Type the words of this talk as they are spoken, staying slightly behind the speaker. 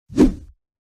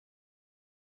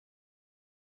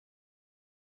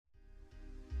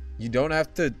You don't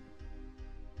have to...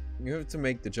 You have to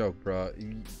make the joke, bro.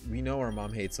 We know our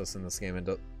mom hates us in this game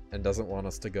and doesn't want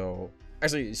us to go...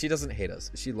 Actually, she doesn't hate us.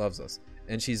 She loves us.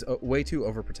 And she's way too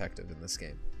overprotective in this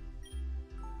game.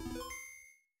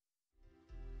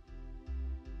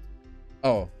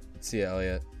 Oh, see,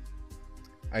 Elliot.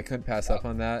 I couldn't pass up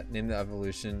on that. Name the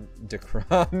evolution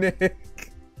Dechronic.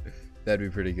 That'd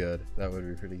be pretty good. That would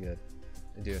be pretty good.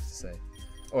 I do have to say.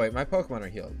 Oh wait, my Pokemon are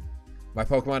healed. My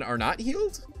Pokemon are not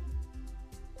healed?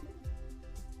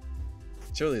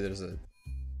 Surely there's a...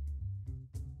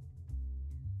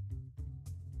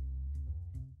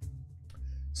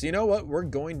 So you know what? We're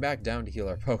going back down to heal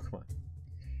our Pokemon.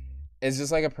 It's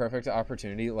just like a perfect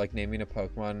opportunity, like naming a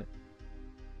Pokemon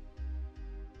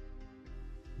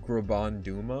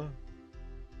Grabonduma.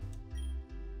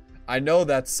 I know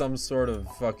that's some sort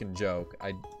of fucking joke.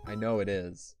 I know it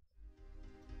is.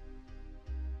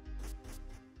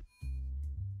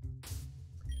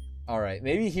 Alright,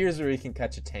 maybe here's where we can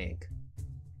catch a tank.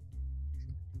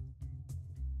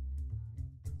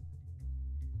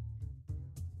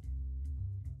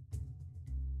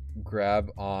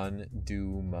 Grab on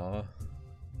Duma.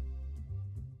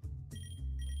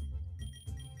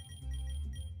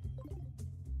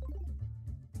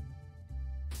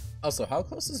 Also, how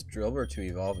close is Drillbur to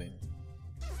evolving?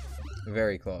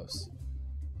 Very close.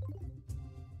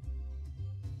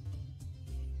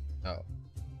 Oh.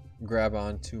 Grab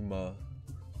on to Ma.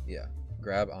 Yeah.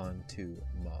 Grab on to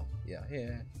Ma. Yeah,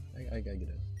 I get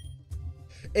it.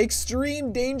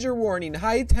 Extreme danger warning.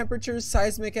 High temperatures,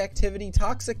 seismic activity,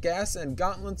 toxic gas, and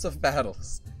gauntlets of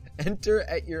battles. Enter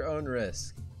at your own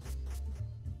risk.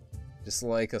 Just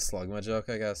like a Slugma joke,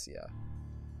 I guess? Yeah.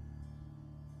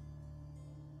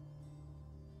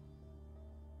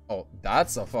 Oh,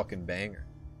 that's a fucking banger.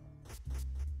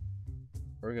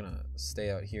 We're gonna stay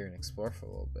out here and explore for a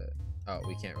little bit. Oh,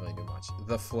 we can't really do much.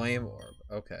 The flame orb.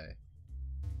 Okay.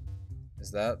 Is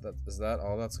that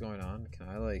all that's going on? Can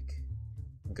I like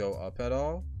go up at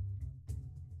all?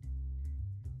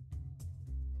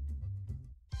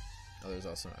 Oh, there's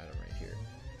also an item right here.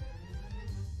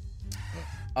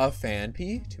 A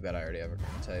Fanpy? Too bad I already have a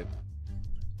ground type.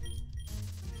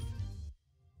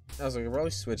 I was like, I'll probably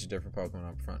switch a different Pokemon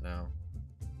up front now.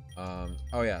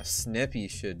 Oh yeah, Snippy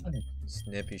should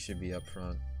be up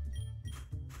front.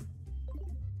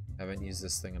 Haven't used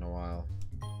this thing in a while.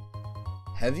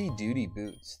 Heavy duty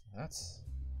boots. That's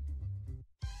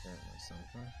apparently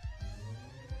something.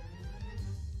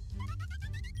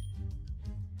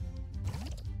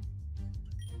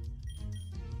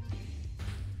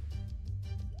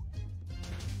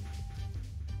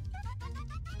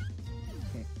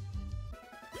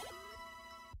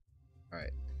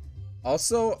 Alright.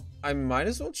 Also, I might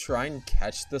as well try and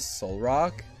catch the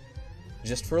Solrock.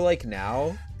 Just for like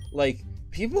now. Like,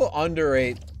 people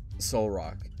underrate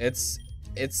Solrock. It's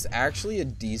actually a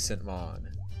decent mon.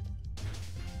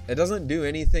 It doesn't do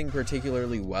anything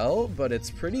particularly well, but it's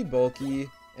pretty bulky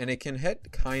and it can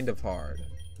hit kind of hard.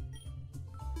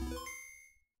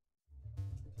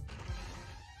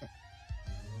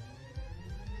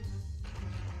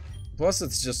 Plus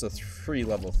it's just a free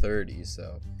level 30,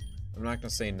 so I'm not gonna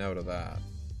say no to that.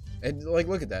 And like,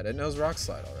 look at that, it knows Rock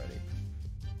Slide already.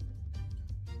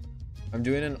 I'm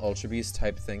doing an Ultra Beast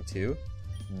type thing too.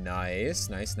 Nice,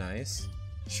 nice, nice.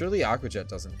 Surely Aqua Jet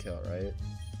doesn't kill, right?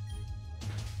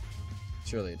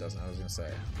 Surely it doesn't, I was gonna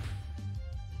say.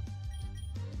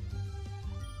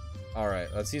 Alright,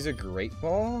 let's use a Great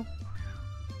Ball.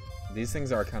 These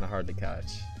things are kind of hard to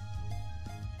catch.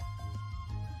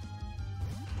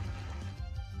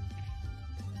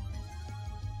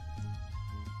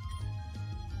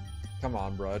 Come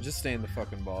on, bro, just stay in the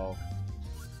fucking ball.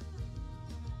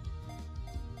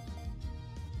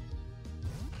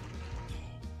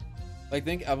 Like,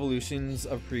 think evolutions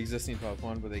of pre-existing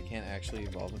Pokemon, but they can't actually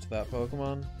evolve into that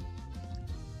Pokemon.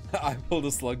 I pulled a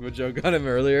Slugma joke on him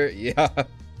earlier. Yeah.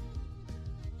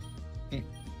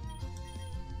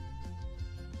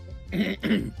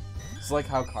 It's like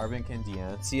how Carbon can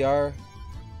DNCR.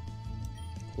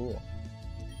 Cool.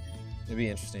 It'd be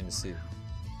interesting to see.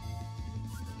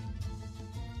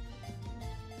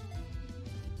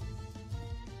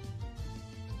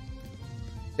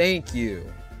 Thank you.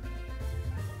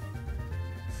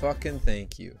 Fucking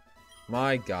thank you.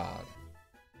 My god.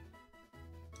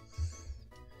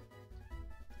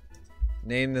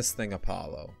 Name this thing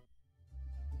Apollo.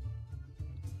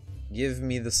 Give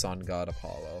me the sun god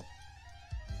Apollo.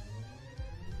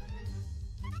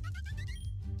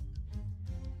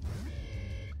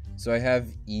 So I have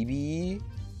EBE,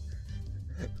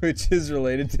 which is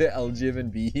related to Elgyem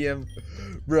and Behem.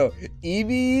 Bro,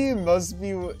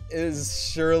 EBE is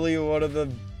surely one of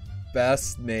the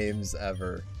best names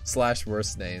ever. /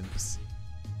 worst names.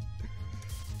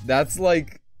 That's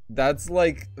like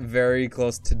very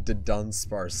close to the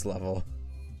Dunsparce level.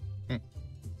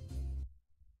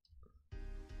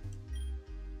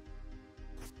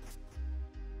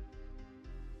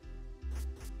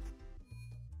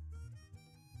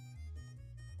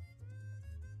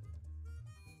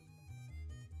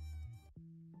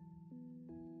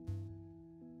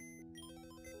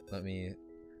 Let me...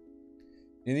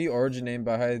 Knew the origin name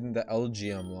behind the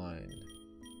LGM line.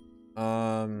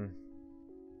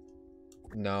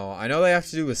 No. I know they have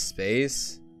to do with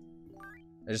space.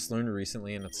 I just learned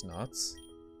recently and it's nuts.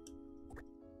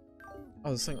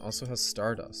 Oh, this thing also has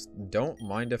Stardust. Don't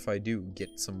mind if I do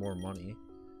get some more money.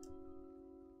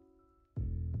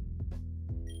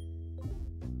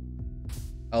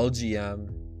 LGM.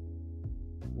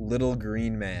 Little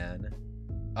Green Man.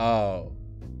 Oh.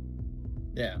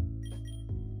 Yeah.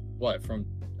 What, from,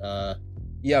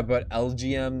 Yeah, but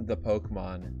LGM, the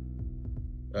Pokemon.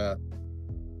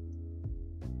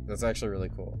 That's actually really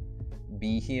cool.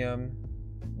 Behem,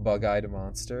 Bug-Eyed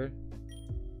Monster.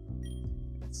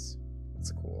 It's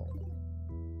cool.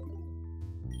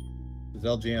 Is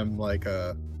LGM like,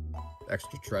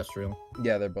 extraterrestrial?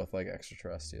 Yeah, they're both like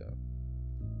extraterrestrial.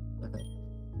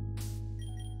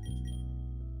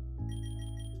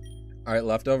 Alright,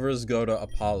 leftovers go to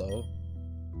Apollo.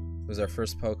 It was our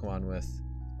first Pokemon with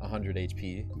 100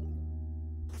 HP.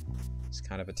 It's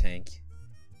kind of a tank.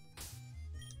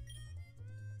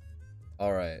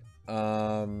 Alright.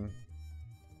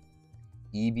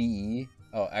 EBE.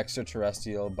 Oh,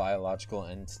 extraterrestrial biological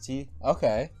entity.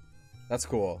 Okay. That's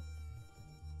cool.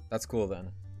 That's cool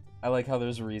then. I like how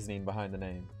there's reasoning behind the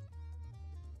name.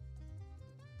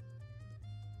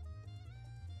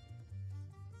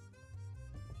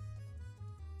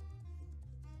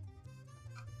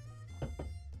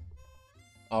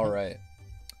 Alright.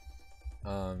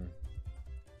 Yeah,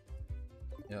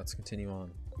 let's continue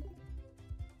on.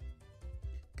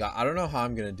 God, I don't know how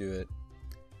I'm gonna do it.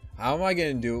 How am I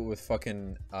gonna do it with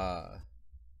fucking, what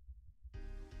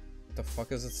the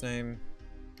fuck is its name?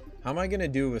 How am I gonna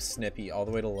do it with Snippy all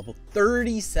the way to level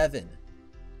 37?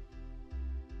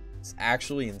 It's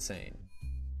actually insane.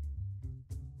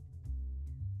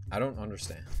 I don't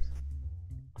understand.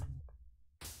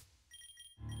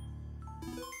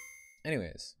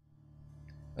 Anyways.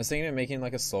 I was thinking of making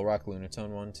like a Solrock Lunatone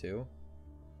one too.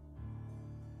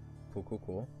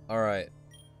 Cool. Alright.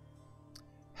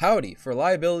 Howdy. For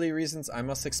liability reasons, I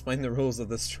must explain the rules of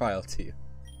this trial to you.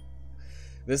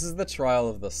 This is the trial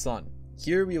of the sun.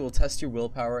 Here we will test your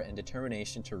willpower and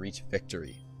determination to reach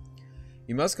victory.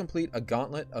 You must complete a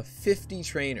gauntlet of 50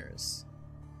 trainers.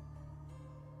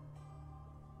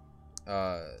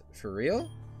 For real?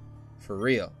 For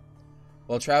real.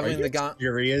 While traveling the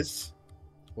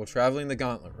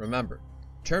gauntlet, remember,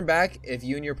 turn back if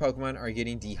you and your Pokemon are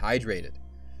getting dehydrated.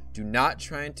 Do not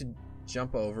try to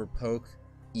jump over, poke,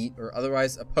 eat, or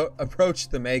otherwise approach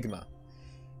the magma.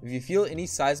 If you feel any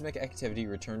seismic activity,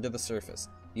 return to the surface.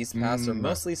 These paths are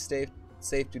mostly safe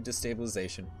due to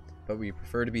stabilization, but we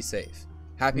prefer to be safe.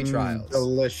 Happy trials.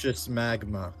 Delicious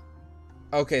magma.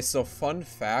 Okay, so fun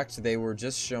fact, they were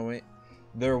just showing...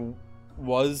 There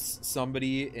was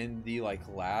somebody in the like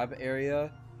lab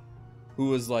area who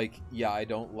was like, yeah, I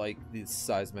don't like the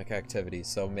seismic activity,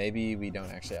 so maybe we don't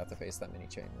actually have to face that many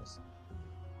trainers.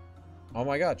 Oh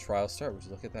my god, trial start. Would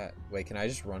you look at that? Wait, can I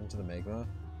just run to the magma?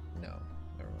 No,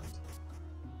 never mind.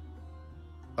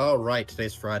 Oh, right.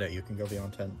 Today's Friday. You can go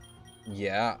beyond 10.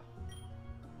 Yeah.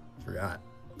 Forgot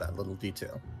that little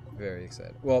detail. Very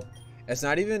excited. Well, it's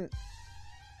not even...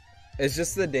 It's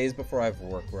just the days before I have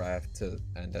work where I have to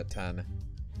end at 10.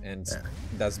 And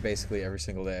that's basically every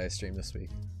single day I stream this week.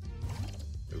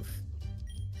 Oof.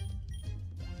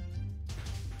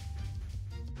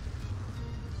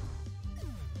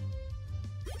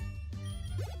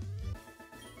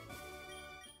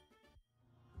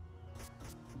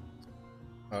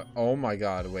 Oh my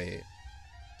god, wait.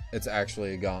 It's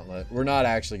actually a gauntlet. We're not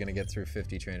actually going to get through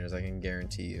 50 trainers, I can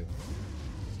guarantee you.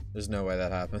 There's no way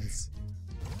that happens.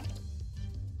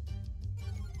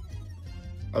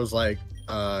 I was like,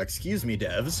 excuse me,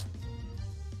 devs.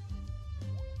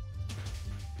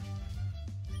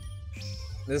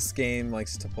 This game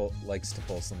likes to pull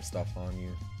some stuff on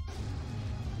you.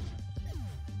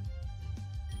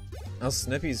 Now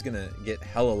Snippy's gonna get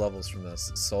hella levels from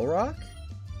this. Solrock?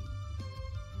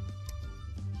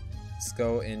 Let's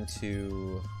go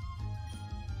into...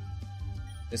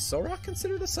 Is Solrock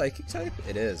considered a psychic type?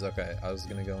 It is, okay. I was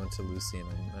gonna go into Lucian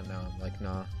and now I'm like,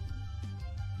 nah.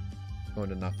 Going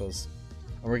to Knuckles.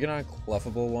 I'm working on a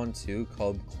clefable one too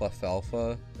called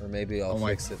Clefalpha, or maybe I'll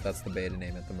fix it. That's the beta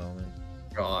name at the moment.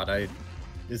 God,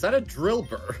 is that a drill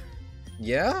burr?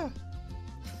 Yeah.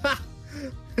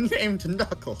 Named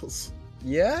Knuckles.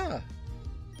 Yeah.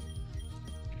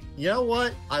 You know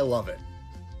what? I love it.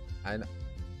 I know.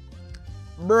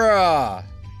 Bruh.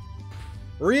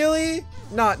 Really?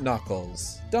 Not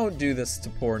Knuckles. Don't do this to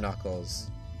poor Knuckles.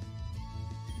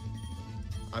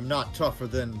 I'm not tougher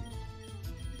than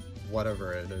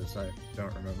whatever it is. I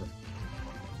don't remember.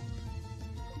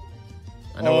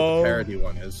 I know what the parody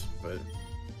one is, but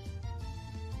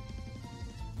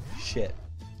shit.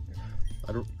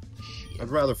 I'd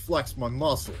rather flex my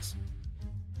muscles.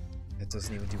 It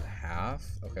doesn't even do half?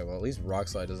 Okay, well at least Rock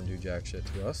Slide doesn't do jack shit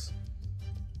to us.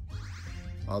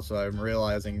 Also, I'm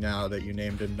realizing now that you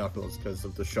named him Knuckles because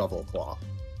of the shovel claw.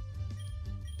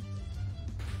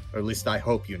 Or at least I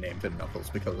hope you named him Knuckles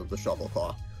because of the shovel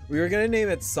claw. We were gonna name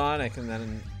it Sonic, and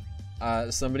then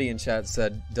somebody in chat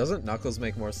said, doesn't Knuckles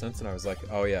make more sense? And I was like,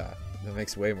 oh yeah, that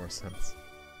makes way more sense.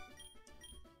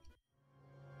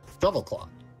 Shovel claw.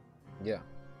 Yeah.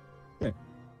 Yeah.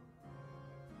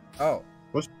 Oh.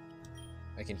 Was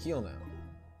I can heal now.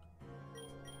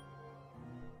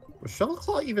 Shovel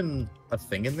claw even a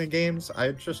thing in the games?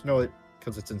 I just know it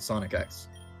because it's in Sonic X.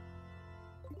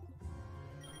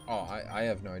 Oh, I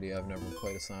have no idea. I've never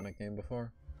played a Sonic game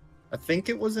before. I think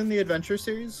it was in the Adventure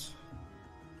series.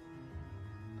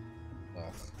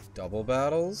 Ugh, double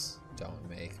battles? Don't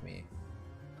make me.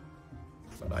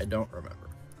 But I don't remember.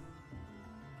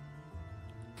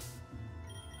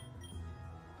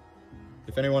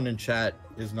 If anyone in chat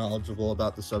is knowledgeable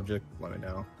about the subject, let me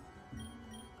know.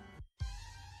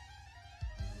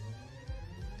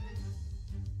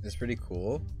 It's pretty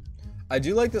cool. I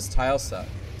do like this tile set.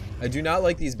 I do not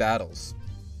like these battles.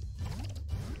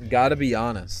 Gotta be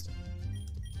honest.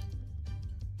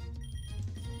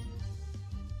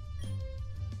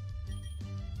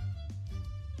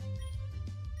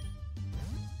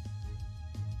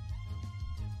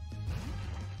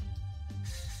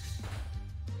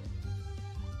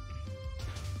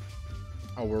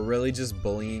 Oh, we're really just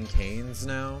bullying Canes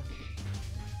now?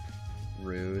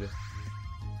 Rude.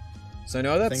 So I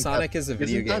know that Sonic is a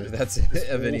video game, but that's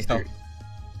a video.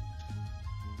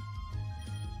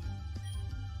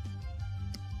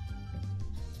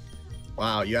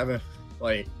 Wow, you haven't,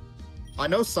 like, I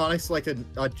know Sonic's like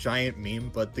a giant meme,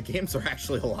 but the games are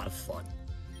actually a lot of fun.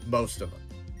 Most of them.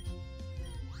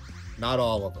 Not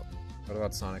all of them. What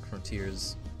about Sonic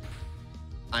Frontiers?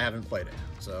 I haven't played it,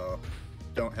 so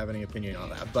don't have any opinion on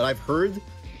that. But I've heard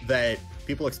that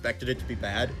people expected it to be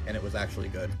bad, and it was actually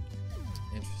good.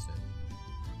 Interesting.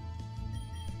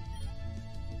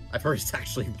 I've heard it's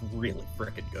actually really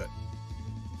freaking good.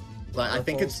 Like, I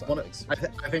think it's one of,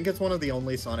 I think it's one of the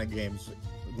only Sonic games,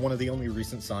 one of the only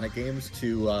recent Sonic games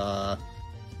to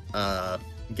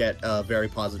get a very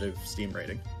positive Steam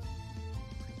rating.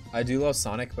 I do love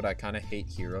Sonic, but I kind of hate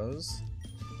Heroes.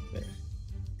 Yeah.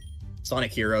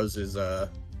 Sonic Heroes is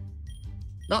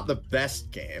not the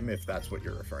best game, if that's what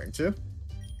you're referring to.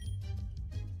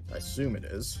 I assume it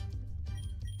is.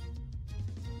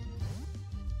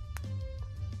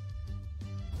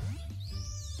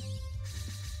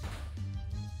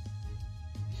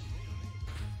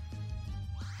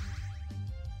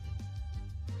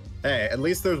 Hey, at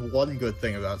least there's one good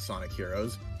thing about Sonic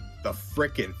Heroes. The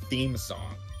frickin' theme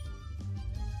song.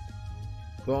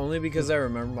 Well, only because I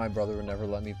remember my brother would never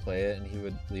let me play it, and he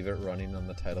would leave it running on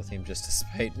the title theme just to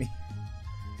spite me.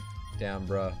 Damn,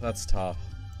 bro, that's tough.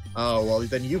 Oh, well,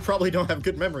 then you probably don't have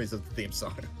good memories of the theme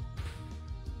song.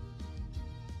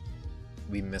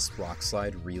 We missed Rock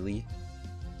Slide, really?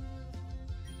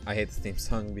 I hate the theme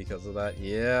song because of that.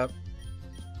 Yep.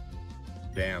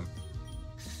 Damn.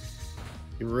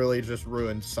 You really just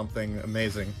ruined something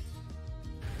amazing.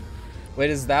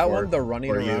 Wait, is that one the running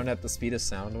around at the speed of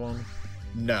sound one?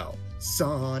 No.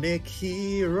 Sonic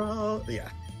Hero. Yeah,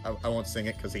 I won't sing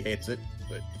it because he hates it,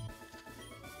 but...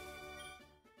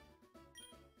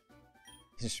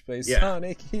 You should play Yeah.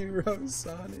 Sonic Heroes,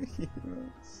 Sonic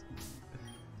Heroes.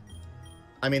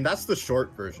 I mean, that's the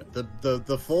short version.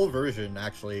 The full version,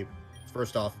 actually,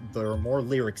 first off, there are more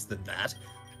lyrics than that.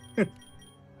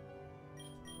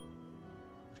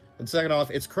 And second off,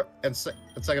 it's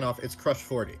Crush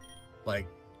 40. Like,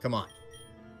 come on.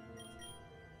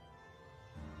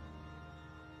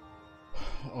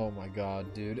 Oh my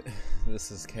god, dude. This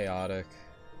is chaotic.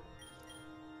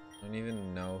 I don't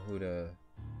even know who to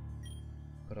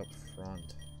put up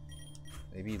front.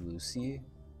 Maybe Lucy?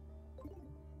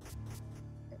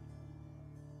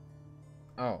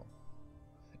 Oh.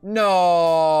 No!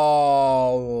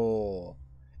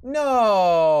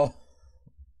 No!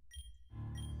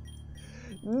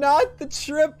 not the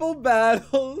triple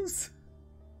battles.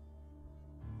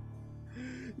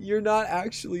 You're not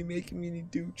actually making me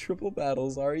do triple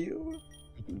battles, are you?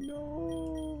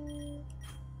 No.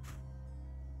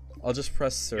 I'll just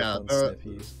press circle and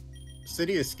Snippy.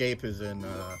 City Escape is in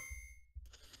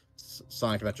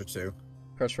Sonic Adventure 2.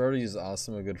 Crush Rody is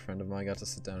awesome. A good friend of mine got to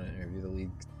sit down and interview the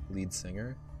lead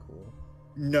singer. Cool.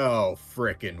 No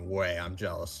frickin' way. I'm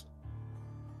jealous.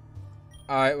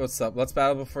 Alright, what's up? Let's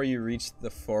battle before you reach the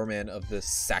foreman of this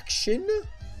section.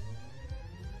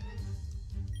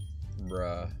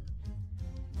 Bruh.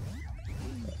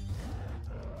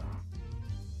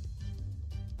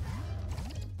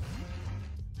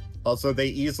 Also, they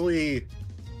easily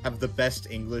have the best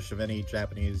English of any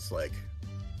Japanese, like,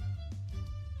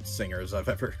 singers I've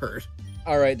ever heard.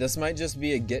 Alright, this might just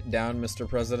be a get down, Mr.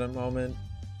 President moment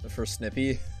for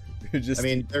Snippy. I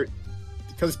mean,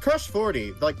 because Crush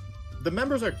 40, like, the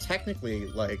members are technically,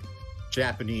 like,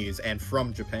 Japanese and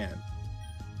from Japan.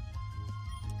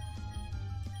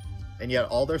 And yet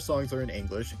all their songs are in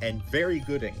English, and very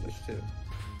good English, too.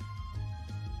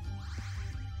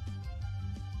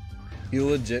 He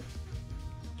legit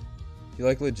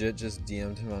just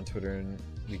DM'd him on Twitter and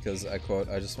because, I quote,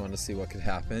 I just wanted to see what could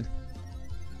happen.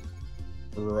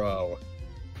 Bro.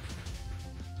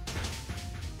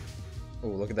 Oh,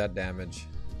 look at that damage.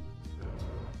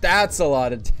 That's a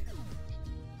lot of damage.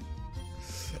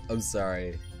 I'm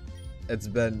sorry. It's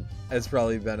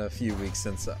probably been a few weeks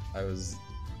since I was...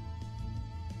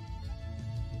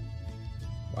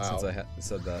 Wow. Since I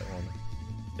said that one.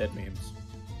 Dead memes.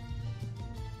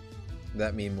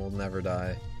 That meme will never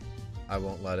die. I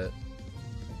won't let it.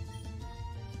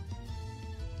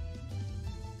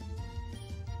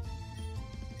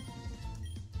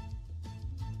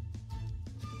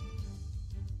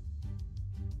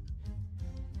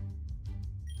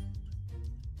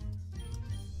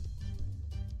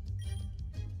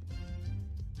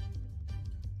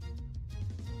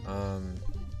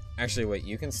 Actually, wait,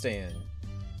 you can stay in.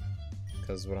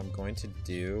 Because what I'm going to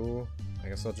do... I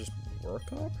guess I'll just work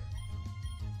up?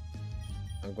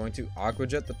 I'm going to Aqua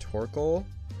Jet the Torkoal,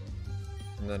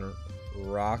 and then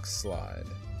Rock Slide.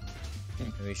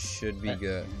 And we should be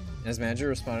good. And his manager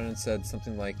responded and said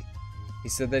something like, he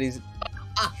said that he's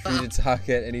free to talk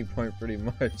at any point pretty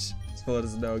much, so let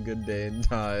us know a good day and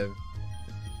time.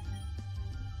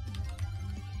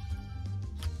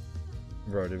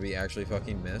 Bro, did we actually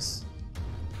fucking miss?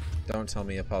 Don't tell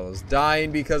me Apollo's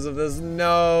dying because of this.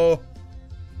 No!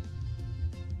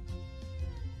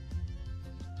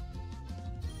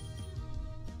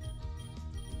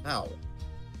 Ow.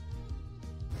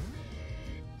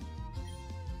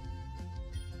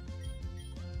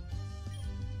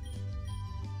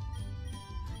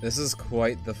 This is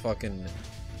quite the fucking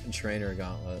trainer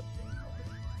gauntlet.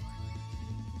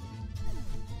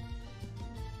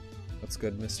 What's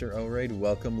good, Mr. O-Raid?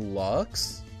 Welcome,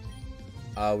 Lux.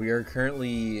 We are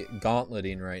currently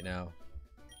gauntleting right now.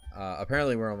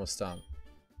 Apparently we're almost done.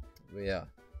 But yeah.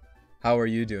 How are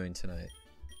you doing tonight?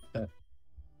 I'm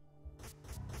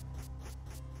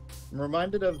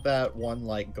reminded of that one,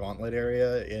 like, gauntlet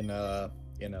area in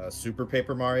Super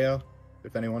Paper Mario,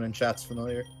 if anyone in chat's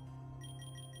familiar.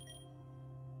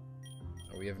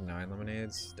 Oh, we have 9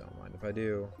 lemonades. Don't mind if I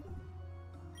do.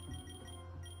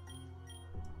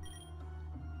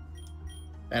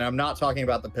 And I'm not talking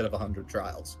about the Pit of 100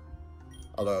 Trials,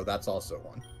 although that's also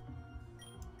one.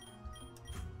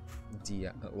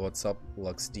 What's up,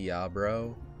 Lux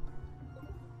Diabro?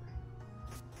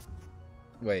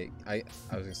 Wait, I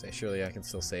was gonna say, surely I can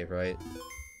still save, right?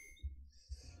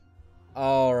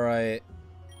 Alright.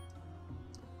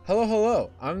 Hello,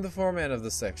 hello. I'm the foreman of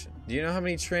this section. Do you know how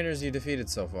many trainers you defeated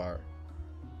so far?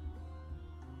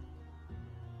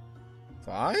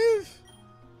 5?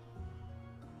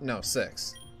 No,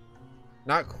 6.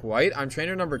 Not quite. I'm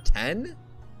trainer number 10?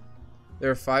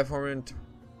 There are 5 foremen.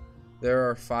 There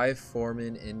are 5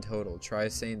 foremen in total. Try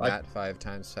saying that 5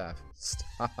 times fast.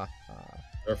 Stop.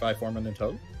 There are 5 foremen in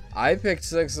total? I picked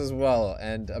 6 as well,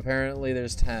 and apparently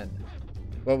there's 10.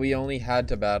 But we only had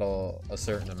to battle a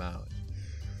certain amount.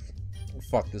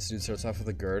 Fuck, this dude starts off with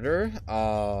a girder.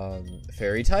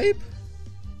 Fairy type?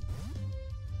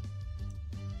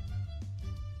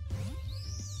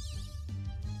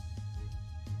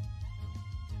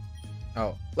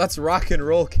 Oh, let's rock and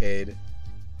roll, Cade.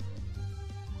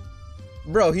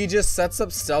 Bro, he just sets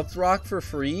up Stealth Rock for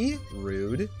free?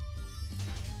 Rude.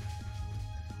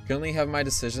 Currently have my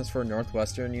decisions for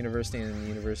Northwestern University and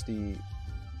University...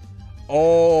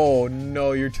 Oh,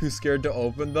 no, you're too scared to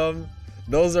open them?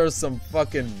 Those are some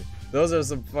fucking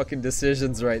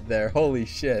decisions right there. Holy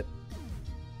shit.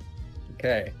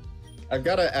 Okay. I've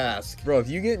got to ask. Bro, if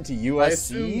you get into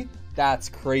USC, that's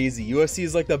crazy. USC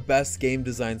is like the best game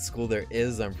design school there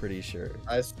is, I'm pretty sure.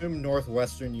 I assume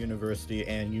Northwestern University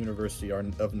and University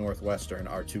of Northwestern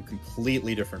are two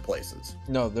completely different places.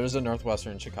 No, there's a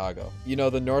Northwestern in Chicago. You know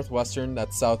the Northwestern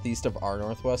that's southeast of our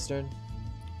Northwestern?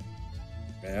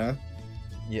 Yeah?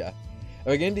 Yeah. If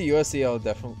I get into USC,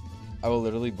 I will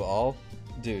literally ball.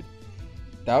 Dude,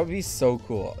 that would be so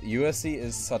cool. USC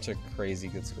is such a crazy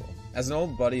good school. As an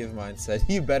old buddy of mine said,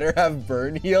 you better have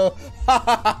burn heal.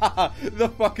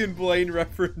 The fucking Blaine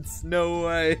reference. No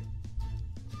way.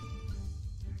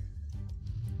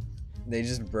 They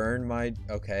just burned my...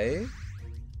 Okay.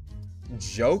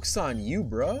 Joke's on you,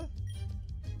 bruh.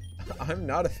 I'm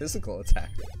not a physical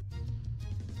attacker.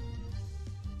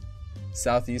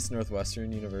 Southeast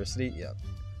Northwestern University? Yep.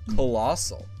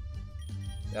 Colossal.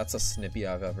 That's a snippy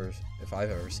if I've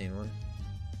ever seen one.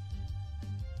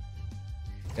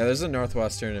 Yeah, there's a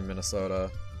Northwestern in Minnesota.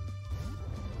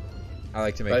 I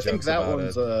like to make jokes about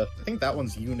it. I think that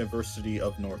one's University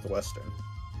of Northwestern.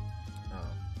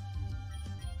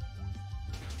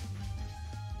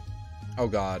 Oh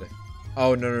god.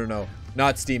 Oh no.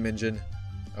 Not Steam Engine.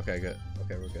 Okay, good.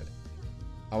 Okay, we're good.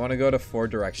 I want to go to Four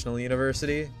Directional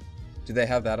University. Do they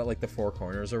have that at like the Four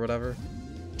Corners or whatever?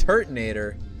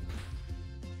 Turtonator.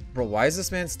 Bro, why is this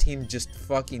man's team just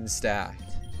fucking stacked?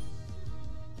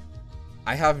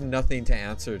 I have nothing to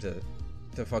answer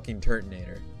to fucking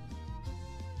Turtonator.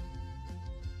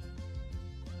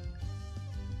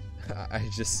 I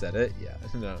just said it? Yeah.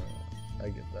 No. I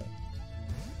get that.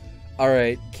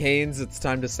 Alright, Canes, it's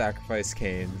time to sacrifice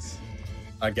Canes.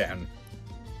 Again.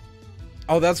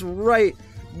 Oh, that's right!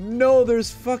 No,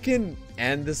 there's fucking...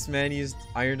 And this man used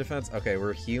Iron Defense? Okay,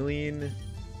 we're healing...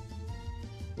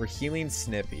 We're healing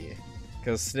Snippy.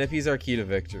 Because Snippy's our key to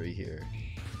victory here.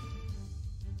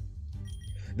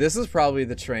 This is probably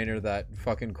the trainer that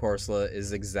fucking Corsola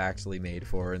is exactly made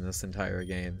for in this entire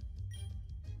game.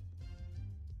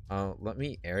 Let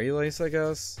me Aerial Ace, I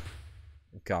guess.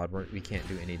 God, we can't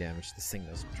do any damage. This thing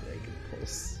knows Dragon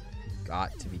Pulse.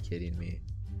 Got to be kidding me.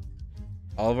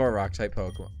 All of our Rock-type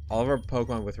Pokemon. All of our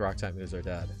Pokemon with Rock-type moves are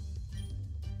dead.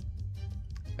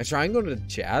 I try and go to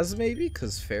Jazz, maybe?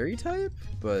 Because Fairy-type?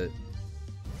 But...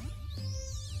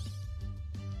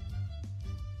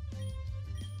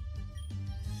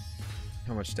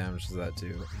 How much damage does that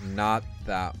do? Not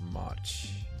that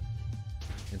much.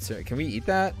 Can we eat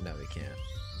that? No, we can't.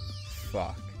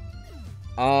 Fuck.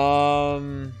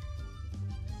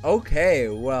 Okay,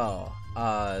 well,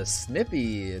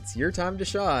 Snippy, it's your time to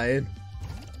shine.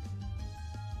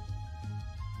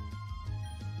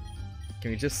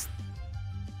 Can we just...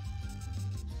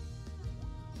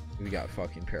 We got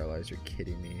fucking paralyzed, you're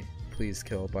kidding me. Please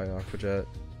kill by Aqua Jet.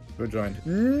 Go join.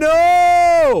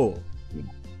 No!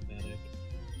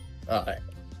 Alright.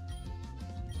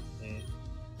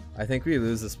 I think we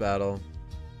lose this battle.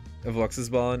 If Lux is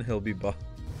balling, he'll be ball.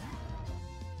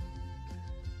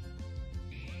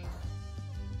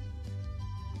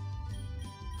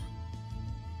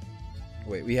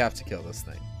 Wait, we have to kill this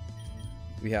thing.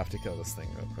 We have to kill this thing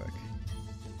real quick.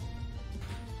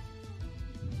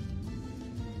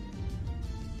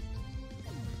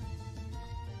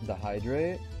 The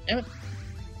Hydrate? Damn it.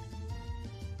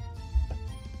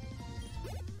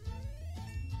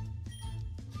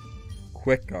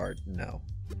 Quick Guard, no.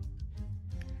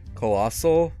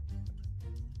 Colossal?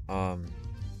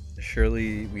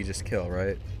 Surely we just kill,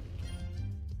 right?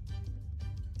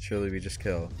 Surely we just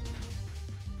kill.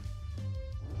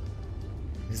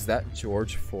 Is that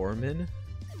George Foreman?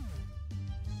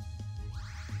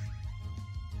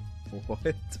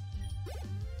 What?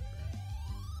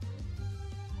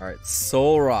 Alright,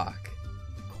 Soul Rock.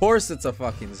 Of course it's a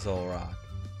fucking Soul Rock.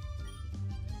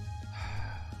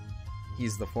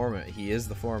 He's the foreman. He is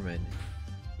the foreman.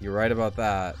 You're right about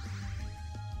that.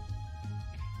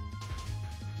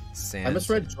 Sand. I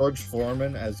misread George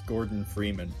Foreman as Gordon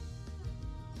Freeman.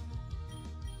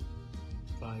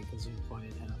 Fine, because you're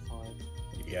playing half hard.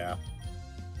 Yeah.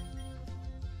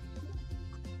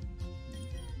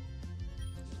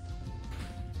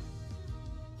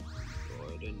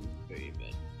 Gordon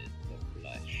Freeman in the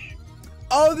flesh.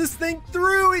 Oh, this thing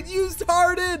threw! It used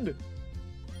Harden!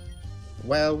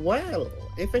 Well,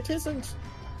 if it isn't...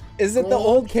 Is it the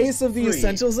old case of the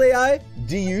Essentials AI?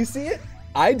 Do you see it?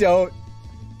 I don't.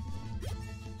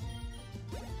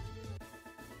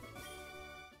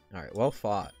 Alright, well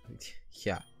fought.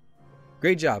 Yeah.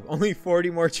 Great job. Only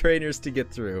 40 more trainers to get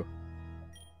through.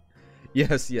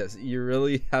 Yes, you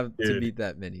really have to beat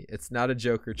that many. It's not a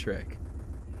Joker trick.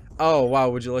 Oh, wow,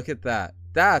 would you look at that?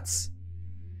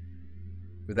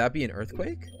 Would that be an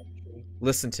Earthquake?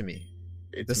 Listen to me.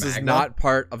 This is not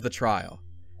part of the trial.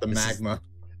 The magma.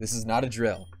 This is not a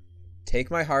drill. Take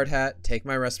my hard hat, take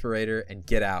my respirator, and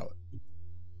get out.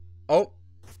 Oh,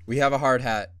 we have a hard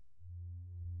hat.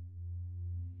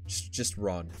 Just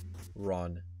run.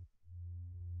 Run.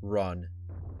 Run.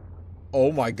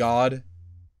 Oh my god.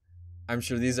 I'm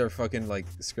sure these are fucking, like,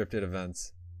 scripted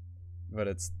events. But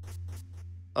it's...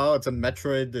 Oh, it's a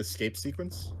Metroid escape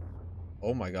sequence?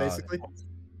 Oh my god. Basically.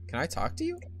 Can I talk to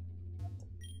you?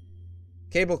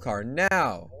 Cable car,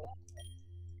 now!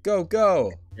 Go,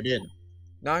 go! Get in.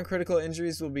 Non-critical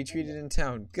injuries will be treated in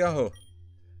town. Go!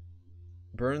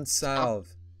 Burn salve.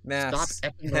 Mass.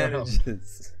 Stop effing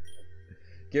Bandages.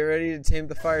 Get ready to tame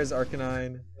the fires,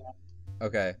 Arcanine.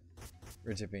 Okay.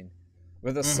 We're jipping.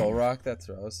 With a soul rock that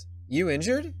throws. You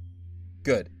injured?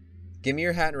 Good. Give me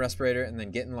your hat and respirator and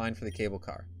then get in line for the cable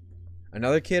car.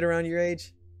 Another kid around your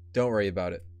age? Don't worry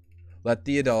about it. Let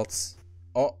the adults...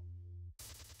 Oh.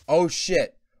 Oh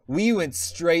shit. We went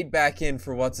straight back in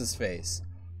for what's-his-face.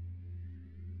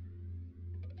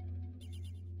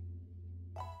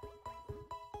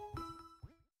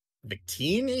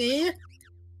 Victini?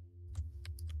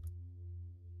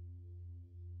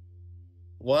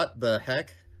 What the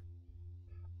heck?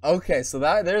 Okay, so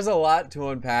there's a lot to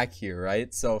unpack here,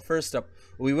 right? So first up,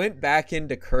 we went back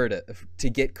into Curtis to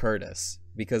get Curtis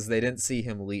because they didn't see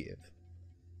him leave.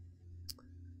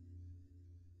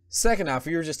 Second off,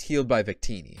 we were just healed by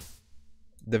Victini,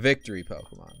 the victory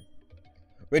Pokemon,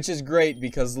 which is great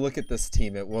because look at this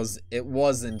team. It was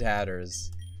in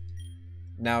tatters.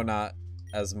 Now not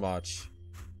as much.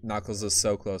 Knuckles is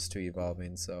so close to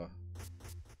evolving, so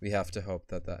we have to hope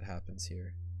that that happens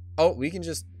here. Oh, we can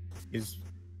just... Do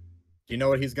you know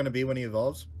what he's going to be when he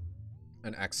evolves?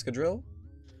 An Excadrill?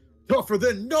 Tougher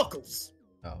than Knuckles!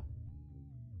 Oh.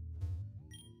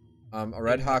 A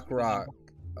Red Hawk Rock.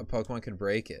 A Pokemon can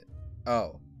break it.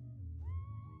 Oh.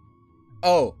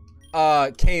 Oh!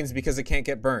 Canes because it can't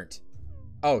get burnt.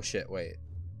 Oh shit, wait.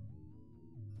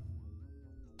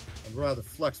 I'd rather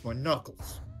flex my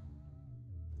knuckles.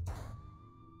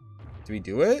 Do we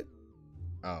do it?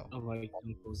 Oh. I like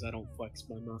knuckles. I don't flex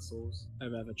my muscles. I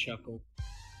rather chuckle.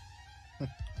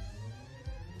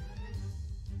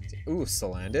 Ooh,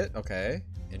 Salandit. Okay.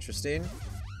 Interesting.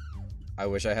 I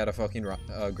wish I had a fucking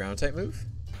ground type move.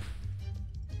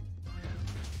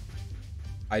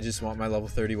 I just want my level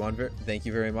 31. Thank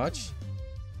you very much.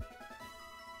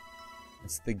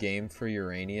 It's the game for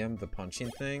uranium, the punching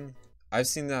thing. I've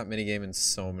seen that minigame in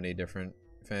so many different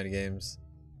fan games.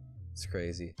 It's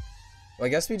crazy. Well, I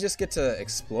guess we just get to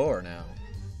explore now.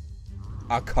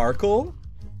 A Carkle?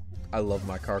 I love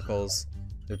my Carkles.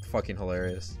 They're fucking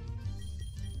hilarious.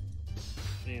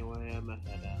 Anyway, I'm gonna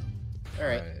head out.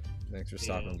 Alright. Thanks for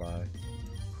stopping by.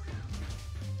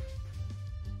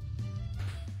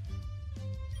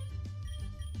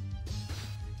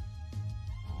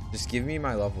 Just give me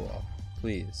my level up,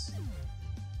 please.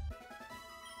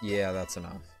 Yeah, that's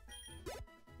enough.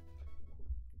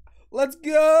 Let's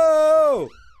go!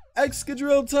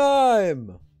 Excadrill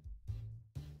time!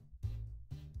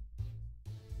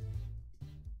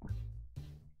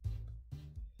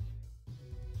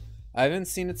 I haven't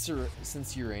seen it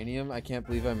since Uranium. I can't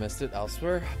believe I missed it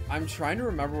elsewhere. I'm trying to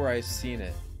remember where I've seen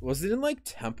it. Was it in like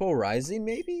Tempo Rising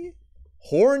maybe?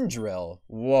 Horn Drill.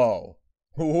 Whoa.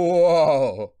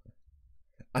 Whoa.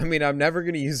 I mean, I'm never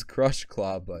going to use Crush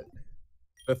Claw, but...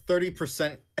 The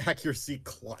 30% accuracy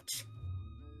clutch.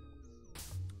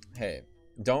 Hey,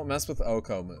 don't mess with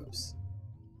Oko moves.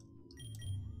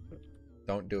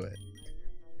 Don't do it.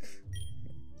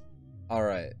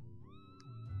 Alright.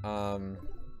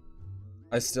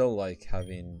 I still like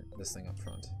having this thing up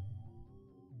front.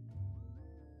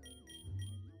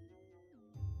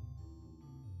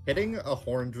 Hitting a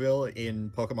Horn Drill in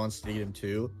Pokemon Stadium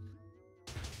 2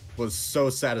 was so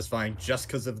satisfying just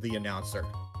because of the announcer.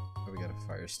 Oh, we got a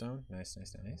Firestone. Nice,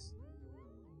 nice, nice.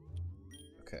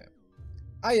 Okay.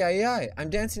 Aye, aye, aye. I'm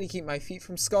dancing to keep my feet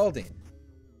from scalding.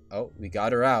 Oh, we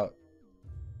got her out.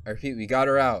 I repeat, we got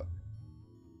her out.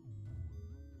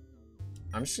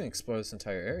 I'm just gonna explore this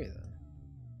entire area then.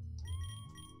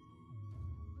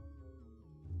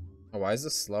 Oh, why is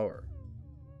this slower?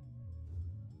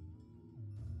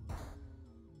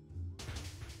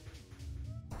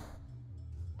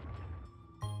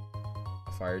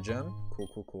 A fire gem. Cool,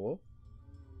 cool, cool.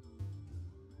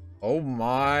 Oh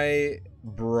my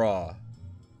bruh.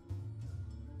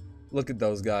 Look at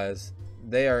those guys.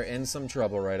 They are in some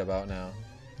trouble right about now.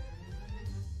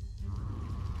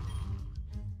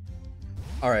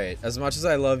 Alright, as much as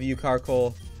I love you,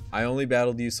 Carkol, I only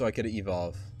battled you so I could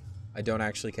evolve. I don't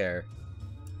actually care.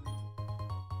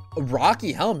 A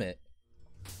Rocky Helmet?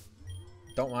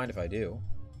 Don't mind if I do.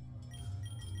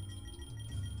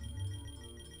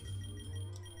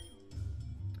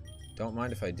 Don't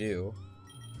mind if I do.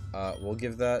 We'll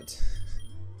give that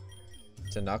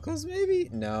to Knuckles, maybe?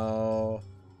 No.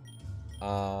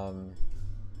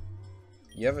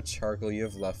 You have a Charcoal, you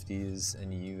have Lefties,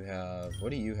 and you have...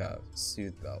 What do you have?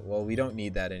 Soothe Belt. Well, we don't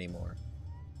need that anymore.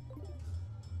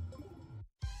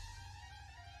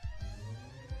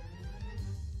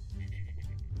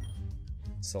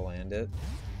 So land it.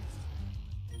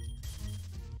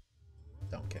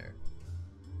 Don't care.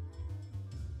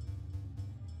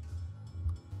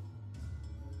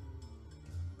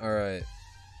 Alright.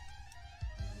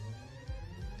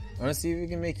 I want to see if we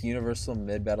can make universal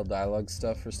mid-battle dialogue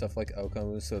stuff for stuff like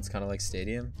Okamu, so it's kind of like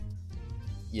Stadium.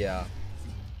 Yeah.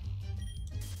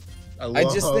 I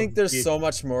just think there's so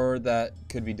much more that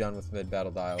could be done with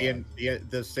mid-battle dialogue.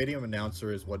 The Stadium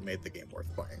announcer is what made the game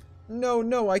worth playing.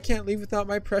 No, I can't leave without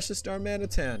my precious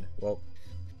Darmanitan. Well,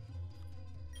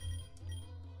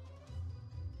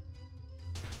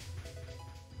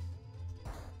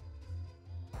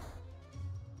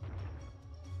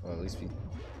 at least we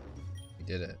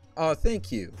did it. Oh, thank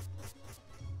you.